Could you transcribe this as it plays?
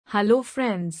Hello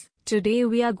friends, today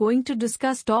we are going to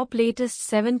discuss top latest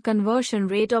 7 conversion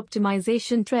rate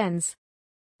optimization trends.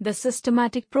 The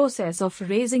systematic process of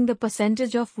raising the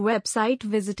percentage of website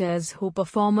visitors who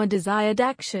perform a desired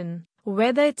action,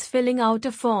 whether it's filling out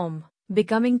a form,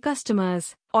 becoming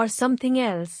customers, or something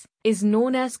else, is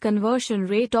known as conversion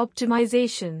rate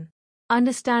optimization.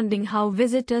 Understanding how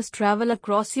visitors travel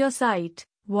across your site,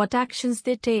 what actions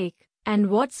they take,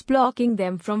 and what's blocking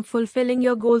them from fulfilling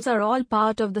your goals are all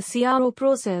part of the CRO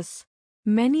process.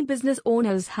 Many business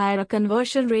owners hire a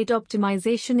conversion rate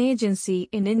optimization agency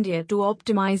in India to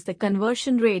optimize the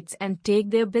conversion rates and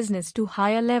take their business to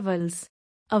higher levels.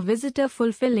 A visitor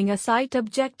fulfilling a site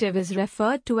objective is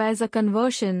referred to as a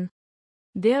conversion.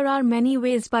 There are many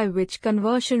ways by which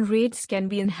conversion rates can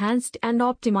be enhanced and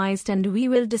optimized, and we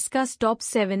will discuss top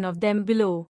 7 of them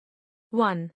below.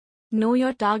 1. Know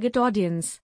your target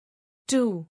audience.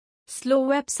 2. Slow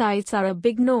websites are a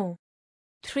big no.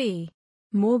 3.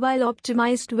 Mobile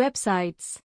optimized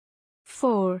websites.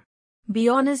 4. Be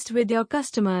honest with your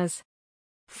customers.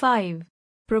 5.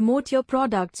 Promote your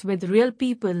products with real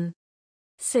people.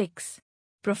 6.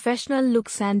 Professional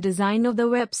looks and design of the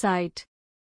website.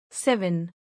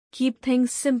 7. Keep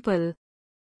things simple.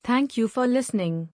 Thank you for listening.